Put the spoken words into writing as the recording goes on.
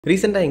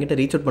ரீசெண்டாக என்கிட்ட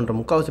reach out பண்ணுற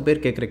முக்கால்வாசி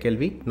பேர் கேட்குற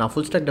கேள்வி, நான்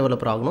ஃபுல் ஸ்டாக்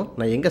டெவலப்பர் ஆகணும்,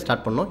 நான் எங்கே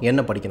ஸ்டார்ட் பண்ணணும்,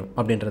 என்ன படிக்கணும்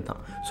அப்படின்றது தான்.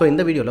 ஸோ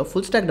இந்த வீடியோவில்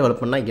ஃபுல் ஸ்டாக்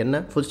டெவலப்மெண்ட்னா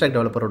என்ன, ஃபுல் ஸ்டாக்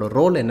டெவலப்பரோட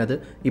ரோல் என்னது,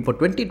 இப்போ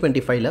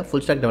 2025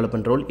 ஃபுல் ஸ்டாக்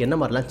டெவலப்மெண்ட் ரோல் என்ன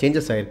மாதிரிலாம்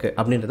சேஞ்சஸ் ஆயிருக்கு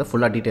அப்படின்றத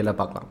ஃபுல்லாக டீட்டெயிலாக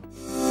பார்க்கலாம்.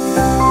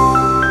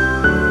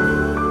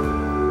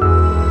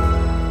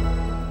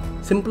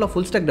 சிம்பிளாக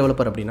ஃபுல் ஸ்டாக்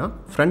டெவலப்பர் அப்படின்னா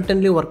ஃப்ரண்ட்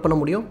எண்ட்லேயும் ஒர்க் பண்ண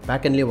முடியும்,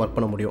 பேக் எண்ட்லேயும் ஒர்க்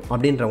பண்ண முடியும்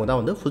அப்படின்றவங்க தான்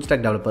வந்து ஃபுல்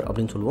ஸ்டாக் டெவலப்பர்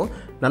அப்படின்னு சொல்லுவோம்.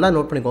 நல்லா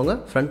நோட் பண்ணிக்கோங்க,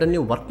 ஃப்ரண்ட்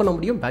எண்ட்லேயும் ஒர்க் பண்ண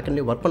முடியும், பேக்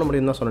எண்ட்லேயும் ஒர்க் பண்ண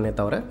முடியும் தான் சொன்னே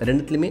தவிர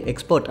ரெண்டுத்துலையுமே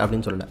எக்ஸ்பர்ட்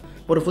அப்படின்னு சொல்லல.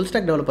 ஒரு ஃபுல்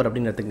ஸ்டாக் டெவலப்பர்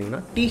அப்படின்னு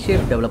எடுத்துக்கிட்டிங்கன்னா டி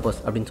ஷேப்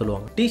டெவலப்பர்ஸ் அப்படின்னு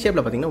சொல்லுவாங்க. டி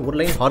ஷேப்பில் பார்த்தீங்கன்னா ஒரு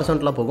லைன்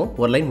ஹாரிசான்டலாக போகும்,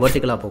 ஒரு லைன்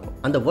வெர்டிகலாக போகும்.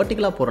 அந்த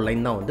வெர்டிகலாக போகிற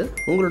லைன் தான் வந்து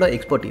உங்களோட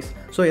எக்ஸ்பர்டீஸ்.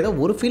 ஸோ ஏதோ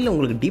ஒரு ஃபீல்டில்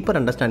உங்களுக்கு டீப்பர்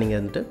அண்டர்ஸ்டாண்டிங்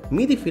இருந்துட்டு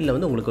மீதி ஃபீல்டில்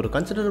வந்து உங்களுக்கு ஒரு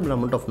கன்சிடரபிள்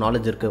அமௌண்ட் ஆஃப்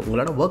நாலேஜ் இருக்குது,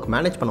 உங்களோட ஒர்க்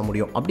மேனேஜ் பண்ண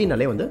முடியும்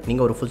அப்படின்னாலே வந்து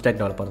நீங்கள் ஒரு ஃபுல் ஸ்டாக்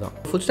டெவலப்பர் தான்.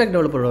 ஃபுல் ஸ்டாக்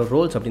டெவலப்பரோட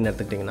ரோல்ஸ் அப்படின்னு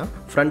எடுத்துக்கிட்டிங்கன்னா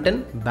front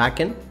end,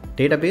 பேக்-end,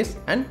 database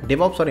and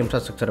DevOps or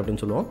infrastructure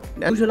அப்படின்னு சொல்லுவோம்.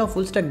 யூசுவலாக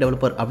ஃபுல் ஸ்டாக்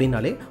டெவலப்பர்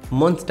அப்படின்னாலே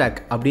MERN stack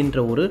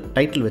அப்படின்ற ஒரு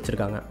டைட்டில்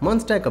வச்சுருக்காங்க.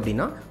 MERN stack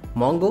அப்படின்னா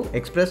Mongo,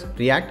 Express,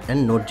 React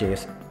and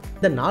Node.js.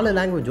 இந்த 4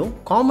 லாங்குவேஜும்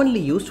commonly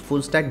used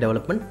full stock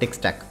development tech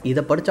stock.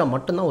 இதை படித்தா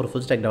மட்டும்தான் ஒரு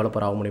ஃபுல் ஸ்டாக்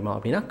டெவலப்பர் ஆக முடியுமா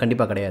அப்படின்னா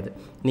கண்டிப்பாக கிடையாது.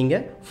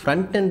 நீங்கள்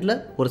ஃப்ரண்ட் எண்டில்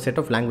ஒரு செட்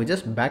ஆஃப்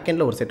லாங்குவேஜஸ், பேக்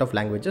எண்டில் ஒரு செட் ஆஃப்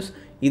லாங்குவேஜஸ்,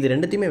 இது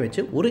ரெண்டுத்தையுமே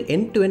வச்சு ஒரு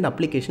எண்ட் டு எண்ட்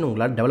அப்ளிகேஷன்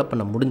உங்களால் டெவலப்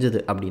பண்ண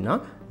முடிஞ்சது அப்படின்னா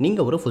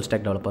நீங்கள் ஒரு ஃபுல்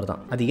ஸ்டாக் டெவலப்பர்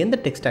தான். அது எந்த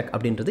டெக் ஸ்டாக்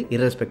அப்படின்றது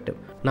irrespective.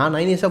 நான்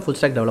 9 இயர்ஸாக ஃபுல்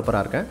ஸ்டாக்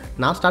டெவலப்பராக இருக்கேன்.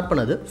 நான் ஸ்டார்ட்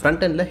பண்ணது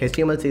ஃப்ரண்ட் எண்டில்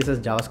HTML,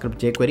 CSS, JavaScript,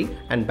 jQuery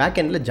and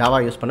back எண்டில் ஜாவா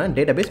யூஸ் பண்ணேன்,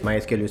 டேட்டாபேஸ்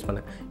MySQL யூஸ்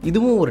பண்ணேன்.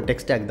 இதுவும் ஒரு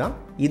டெக் ஸ்டாக் தான்.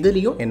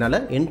 இதுலேயும்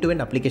என்னால் end to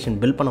end application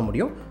build பண்ண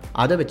முடியும்.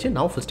 அதை வச்சு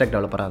நான் ஃபுல் ஸ்டாக்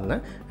டெவலப்பராக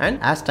இருந்தேன். அண்ட்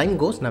ஆஸ் டைம்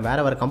கோஸ் நான்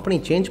வேறு கம்பெனி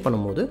சேஞ்ச்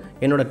பண்ணும்போது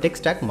என்னோட டெக்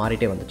ஸ்டாக்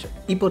மாறிட்டே வந்துச்சு.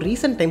 இப்போ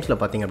ரீசெண்ட் டைம்ஸில்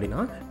பார்த்திங்க அப்படின்னா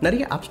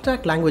நிறைய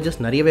அப்ஸ்ட்ராக்ட் லாங்குவேஜஸ்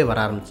நிறையவே வர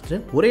ஆரம்பிச்சிச்சு.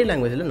 ஒரே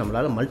லாங்குவேஜில்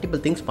நம்மளால்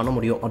மல்டிபிள் திங்ஸ் பண்ண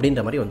முடியும்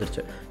அப்படின்ற மாதிரி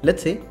வந்துருச்சு.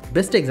 Let's say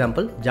best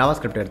example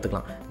JavaScript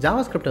எடுத்துக்கலாம்.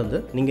 JavaScript வந்து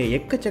நீங்கள்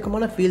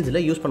எக்கச்சக்கமான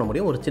ஃபீல்ட்ஸில் யூஸ் பண்ண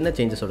முடியும் ஒரு சின்ன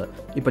சேஞ்சஸோட.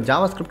 இப்போ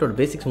JavaScriptோட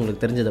பேசிக்ஸ்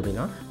உங்களுக்கு தெரிஞ்சது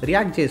அப்படின்னா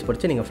React.js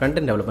படித்து நீங்கள் ஃப்ரண்ட்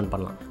எண்ட் டெவலப்மெண்ட்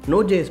பண்ணலாம்,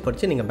 Node.js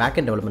படித்து நீங்கள் பேக்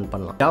எண்ட் டெவலப்மெண்ட்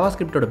பண்ணலாம்.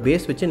 JavaScriptோட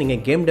பேஸ் வச்சு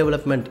நீங்கள் கேம்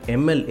டெவலப்மெண்ட்,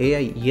 ML,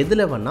 AI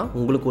எதில் வேணால்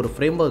உங்களுக்கு ஒரு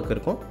ஃப்ரேம் ஒர்க்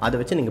இருக்கும், அதை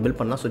வச்சு நீங்கள் பில்ட்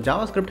பண்ணலாம். So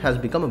JavaScript has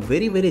become a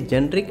very very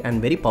generic and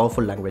very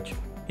powerful language.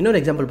 இன்னொரு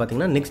எக்ஸாம்பிள்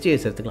பார்த்தீங்கன்னா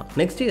Next.js எடுத்துக்கலாம்.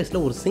 Next.jsல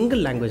ஒரு சிங்கிள்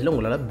லாங்குவேஜில்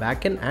உங்களால்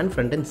back end and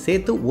front end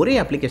சேர்த்து ஒரே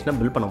அப்ளிகேஷனை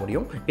பில்ட் பண்ண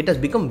முடியும். It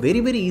has become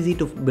very very easy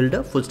to build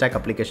a full stock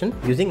application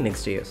using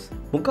Next.js.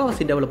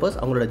 முக்கால்வாசி டெவலப்பர்ஸ்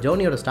அவங்களோட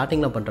ஜேர்னியோட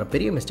ஸ்டார்டிங்கில் பண்ணுற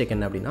பெரிய மிஸ்டேக்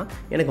என்ன அப்படின்னா,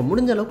 எனக்கு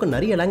முடிஞ்ச அளவுக்கு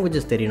நிறைய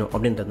லாங்குவேஜஸ் தெரியணும்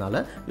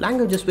அப்படின்றதுனால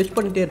லாங்குவேஜஸ் ஸ்விட்ச்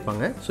பண்ணிகிட்டே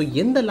இருப்பாங்க. ஸோ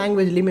எந்த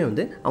லாங்குவேஜ்லையுமே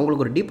வந்து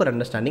அவங்களுக்கு ஒரு டீப்பர்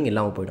அண்டர்ஸ்டாண்டிங்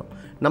இல்லாமல் போயிடும்.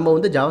 நம்ம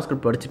வந்து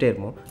JavaScript படிச்சுட்டே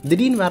இருப்போம்,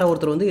 திடீர்னு வேறு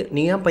ஒருத்தர் வந்து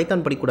நீ ஏன்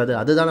பைத்தான் படிக்கக்கூடாது,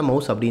 அதுதான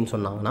மவுஸ் அப்படின்னு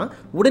சொன்னாங்கன்னா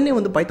உடனே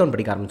வந்து பைத்தான்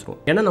படிக்க ஆரம்பிச்சிடும்.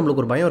 ஏன்னா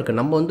நம்மளுக்கு ஒரு பயம் இருக்குது,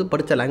 நம்ம வந்து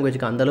படித்த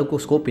லாங்குவேஜுக்கு அந்த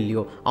அளவுக்கு ஸ்கோப்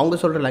இல்லையோ, அவங்க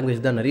சொல்கிற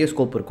லாங்குவேஜ் தான் நிறைய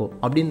ஸ்கோப் இருக்கும்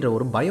அப்படின்ற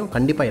ஒரு பயம்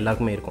கண்டிப்பாக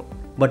எல்லாருக்குமே இருக்கும்.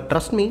 பட்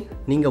ட்ரஸ்ட் மீ,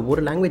 நீங்கள்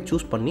ஒரு லாங்குவேஜ்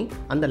சூஸ் பண்ணி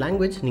அந்த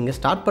லாங்குவேஜ் நீங்கள்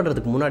ஸ்டார்ட்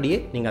பண்ணுறதுக்கு முன்னாடியே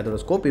நீங்கள் அதோட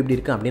ஸ்கோப் எப்படி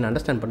இருக்குது அப்படின்னு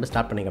அண்டர்ஸ்டாண்ட் பண்ணிட்டு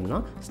ஸ்டார்ட் பண்ணிங்க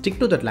அப்படின்னா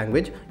stick to that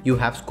language, you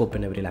have scope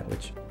in every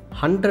language.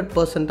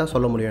 100%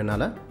 சொல்ல முடியும்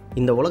என்னால்,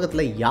 இந்த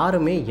உலகத்தில்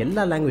யாருமே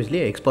எல்லா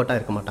லாங்குவேஜ்லேயும் எக்ஸ்பர்ட்டாக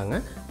இருக்க மாட்டாங்க.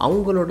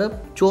 அவங்களோட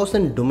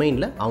சோசன்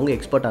டொமைனில் அவங்க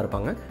எக்ஸ்பர்ட்டாக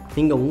இருப்பாங்க.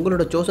 நீங்கள்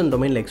உங்களோட சோசன்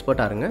டொமைனில்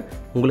எக்ஸ்பர்ட்டாக இருங்க,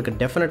 உங்களுக்கு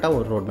டெஃபினட்டாக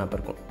ஒரு ரோட் மேப்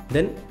இருக்கும்.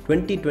 தென்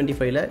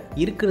 2025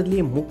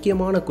 இருக்கிறதுலேயே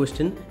முக்கியமான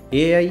question,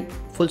 AI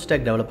full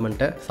stock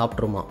டெவலப்மெண்ட்டை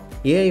சாப்பிட்ருமா?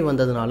 AI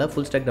வந்ததுனால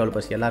ஃபுல் ஸ்டாக்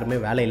டெவலப்பர்ஸ் எல்லாருமே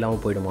வேலை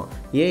இல்லாமல் போயிடுமா?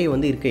 AI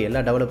வந்து இருக்க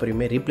எல்லா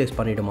டெவலப்பரையுமே ரீப்ளேஸ்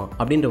பண்ணிவிடுமா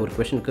அப்படின்ற ஒரு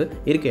கொஸ்டினுக்கு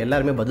இருக்க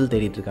எல்லாருமே பதில்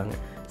தேடிட்டு இருக்காங்க.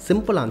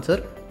 சிம்பிள்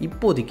ஆன்சர்,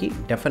 இப்போதைக்கு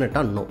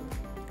டெஃபினட்டாக நோ.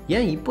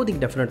 ஏன்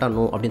இப்போதைக்கு டெஃபினட்டாக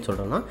நோ அப்படின்னு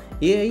சொல்கிறேன்னா,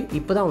 AI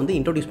இப்போ தான் வந்து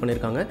இன்ட்ரோடியூஸ்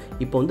பண்ணியிருக்காங்க.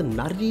 இப்போ வந்து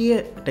நிறைய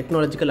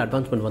டெக்னாலஜிக்கல்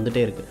அட்வான்ஸ்மெண்ட்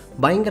வந்துகிட்டே இருக்குது,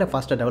 பயங்கர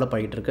ஃபாஸ்ட்டாக டெவலப்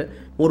ஆகிட்டு இருக்கு.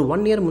 ஒரு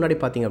 1 இயர் முன்னாடி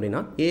பார்த்திங்க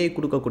அப்படின்னா AI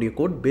கொடுக்கக்கூடிய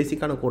கோட்,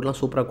 பேசிக்கான கோட்லாம்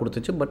சூப்பராக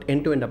கொடுத்துச்சு. But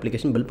end to end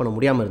application build பண்ண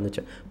முடியாமல்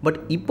இருந்துச்சு. பட்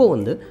இப்போ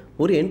வந்து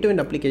ஒரு end to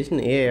end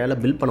application AIயால்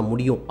build பண்ண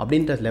முடியும்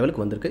அப்படின்ற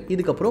லெவலுக்கு வந்திருக்கு.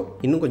 இதுக்கப்புறம்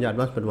இன்னும் கொஞ்சம்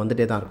அட்வான்ஸ்மெண்ட்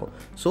வந்துகிட்டே தான் இருக்கும்.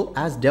 ஸோ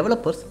ஆஸ்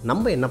டெவலப்பர்ஸ்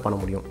நம்ம என்ன பண்ண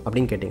முடியும்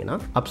அப்படின்னு கேட்டிங்கன்னா,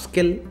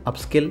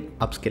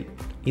 அப்ஸ்கில்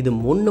இது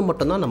ஒன்று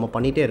மட்டும்தான் நம்ம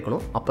பண்ணிகிட்டே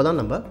இருக்கணும். அப்போ தான்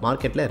நம்ம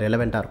மார்க்கெட்டில்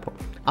ரெலவெண்ட்டாக இருப்போம்.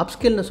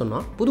 அப்ஸ்கில்னு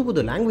சொன்னால்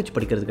புது லாங்குவேஜ்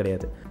படிக்கிறது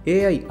கிடையாது.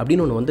 AI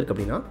அப்படின்னு ஒன்று வந்திருக்கு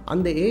அப்படின்னா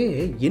அந்த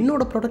AI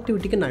என்னோட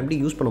ப்ரொடக்டிவிட்டிக்கு நான் எப்படி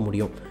யூஸ் பண்ண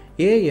முடியும்,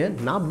 AI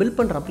நான் பில்ட்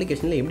பண்ணுற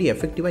அப்ளிகேஷனில் எப்படி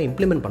எஃபெக்டிவாக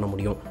இம்ப்ளிமெண்ட் பண்ண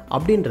முடியும்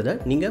அப்படின்றத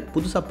நீங்கள்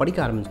புதுசாக படிக்க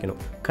ஆரம்பிக்கணும்.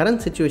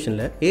 கரண்ட்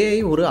சுச்சுவேஷனில்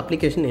AI ஒரு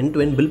application end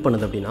to end build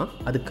பண்ணுது அப்படின்னா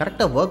அது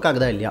கரெக்டாக ஒர்க்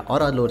ஆகுதா இல்லையா,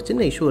 ஆர் அதில் ஒரு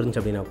சின்ன இஷ்யூ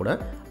இருந்துச்சு அப்படின்னா கூட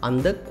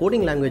அந்த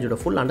கோடிங் லாங்குவேஜோட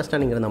ஃபுல்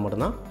அண்டர்ஸ்டாண்டிங் இருந்தால்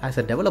மட்டும்தான் ஆஸ்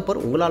அ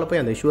டெவலப்பர் உங்களால்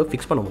போய் அந்த இஷ்யூவை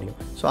ஃபிக்ஸ் பண்ண முடியும்.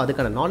 ஸோ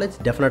அதுக்கான நாலேஜ்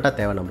டெஃபினட்டாக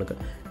தேவை நம்மளுக்கு.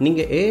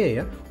 நீங்கள்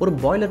AI ஒரு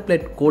பாய்லர்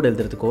பிளேட் கோட்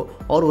எழுதுறதுக்கோ,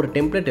 ஒரு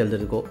டெம்ப்ளேட்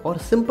எழுதுறதுக்கோ, ஒரு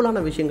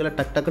சிம்பிளான விஷயங்களை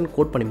டக்குன்னு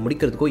கோட் பண்ணி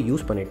முடிக்கிறதுக்கோ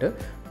யூஸ் பண்ணிவிட்டு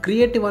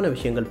க்ரியேட்டிவான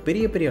விஷயங்கள்,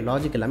 பெரிய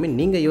லாஜிக் எல்லாமே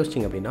நீங்கள்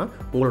யோசிச்சிங்க அப்படின்னா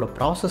உங்களோட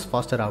ப்ராசஸ்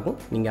ஃபாஸ்டர் ஆகும்,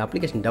 நீங்கள்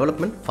அப்ளிகேஷன்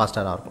டெவலப்மெண்ட்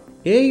ஃபாஸ்டராக இருக்கும்.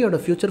 ஏஐயோட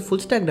ஃபியூச்சர்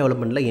ஃபுல் ஸ்டாக்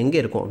டெவலப்மெண்ட்டில் எங்கே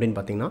இருக்கும் அப்படின்னு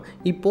பார்த்தீங்கன்னா,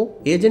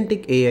 இப்போது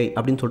ஏஜென்டிக் AI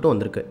அப்படின்னு சொல்லிட்டு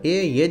வந்திருக்கு.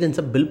 AI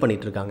ஏஜென்ட்ஸை பில்ட்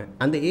பண்ணிட்டு இருக்காங்க.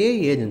 அந்த AI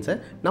ஏஜென்ட்ஸை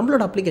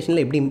நம்மளோட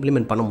அப்ளிகேஷனில் எப்படி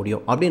இம்ப்ளிமெண்ட் பண்ண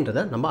முடியும்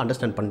அப்படின்றத நம்ம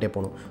அண்டர்ஸ்டாண்ட் பண்ணிட்டே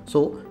போகணும்.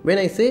 ஸோ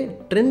வென் ஐ சே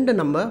ட்ரெண்டை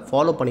நம்ம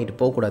ஃபாலோ பண்ணிட்டு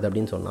போகக்கூடாது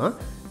அப்படின்னு சொன்னால்,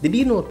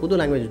 திடீர்னு ஒரு புது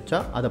லாங்குவேஜ்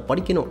வச்சா அதை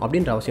படிக்கணும்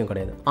அப்படின்ற அவசியம்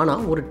கிடையாது.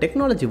 ஆனால் ஒரு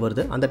டெக்னாலஜி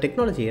வருது, அந்த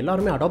டெக்னாலஜி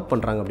எல்லாருமே அடாப்ட்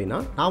பண்ணுறாங்க அப்படின்னா,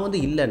 நான் வந்து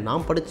இல்லை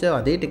நான் படித்த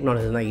அதே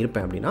டெக்னாலஜி தான்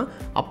இருப்பேன் அப்படின்னா,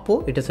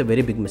 அப்போது it is a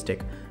very big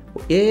mistake.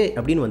 AI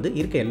அப்படின்னு வந்து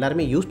இருக்க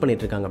எல்லாருமே யூஸ்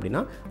பண்ணிகிட்டு இருக்காங்க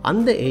அப்படின்னா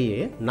அந்த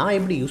ஏஐ நான்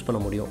எப்படி யூஸ்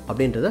பண்ண முடியும்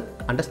அப்படின்றத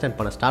அண்டர்ஸ்டாண்ட்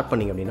பண்ண ஸ்டார்ட்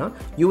பண்ணிங்க அப்படின்னா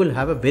you will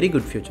have a very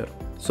good future.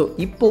 So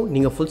இப்போது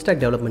நீங்கள் ஃபுல்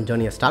ஸ்டாக் டெவலப்மெண்ட்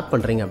ஜர்னியை ஸ்டார்ட்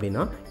பண்ணுறீங்க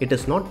அப்படின்னா it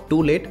is not too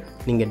late.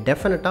 நீங்கள்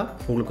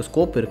டெஃபினட்டாக உங்களுக்கு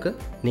ஸ்கோப் இருக்குது.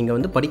 நீங்கள்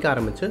வந்து படிக்க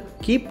ஆரம்பித்து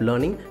கீப்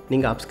லேர்னிங்,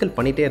 நீங்கள் அப்ஸ்கில்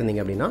பண்ணிகிட்டே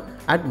இருந்தீங்க அப்படின்னா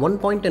at one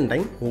point in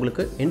time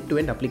உங்களுக்கு end to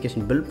end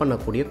application build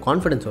பண்ணக்கூடிய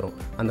கான்ஃபிடன்ஸ் வரும்.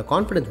 அந்த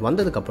கான்ஃபிடன்ஸ்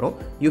வந்ததுக்கப்புறம்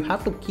you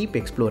have to keep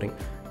exploring.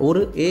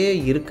 ஒரு ஏஐ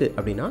இருக்குது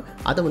அப்படின்னா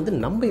அதை வந்து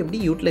நம்ம எப்படி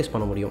யூட்டிலைஸ்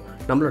பண்ண முடியும்,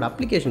 நம்மளோட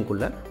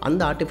அப்ளிகேஷனுக்குள்ளே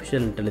அந்த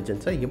ஆர்டிஃபிஷியல்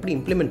இன்டெலிஜென்ஸை எப்படி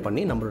இம்ப்ளிமெண்ட்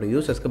பண்ணி நம்மளோட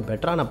யூசர்ஸ்க்கு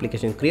பெட்டரான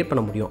அப்ளிகேஷன் க்ரியேட்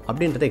பண்ண முடியும்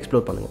அப்படின்றத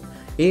எக்ஸ்ப்ளோர் பண்ணுங்கள்.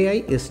 AI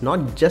is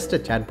not just a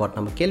chat பாட்.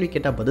 நம்ம கேள்வி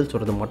கேட்டால் பதில்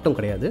சொல்கிறது மட்டும்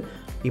கிடையாது.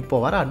 இப்போ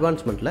வர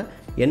அட்வான்ஸ்மெண்ட்டில்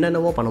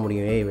என்னென்னவோ பண்ண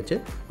முடியும் ஏஐ வச்சு,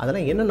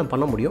 அதெல்லாம் என்னென்ன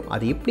பண்ண முடியும்,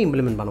 அதை எப்படி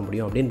இம்ப்ளிமெண்ட் பண்ண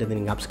முடியும் அப்படின்றது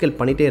நீங்கள் அப்ஸ்கில்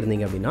பண்ணிகிட்டே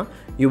இருந்தீங்க அப்படின்னா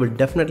you will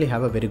definitely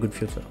have a very good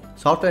future.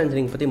 Software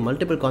engineering பற்றி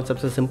மல்டிபிள்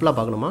கான்செப்ட்ஸை சிம்பிளாக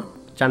பார்க்கணுமா,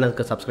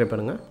 சேனலுக்கு சப்ஸ்கிரைப்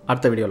பண்ணுங்கள்.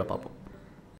 அடுத்த வீடியோவில் பார்ப்போம்.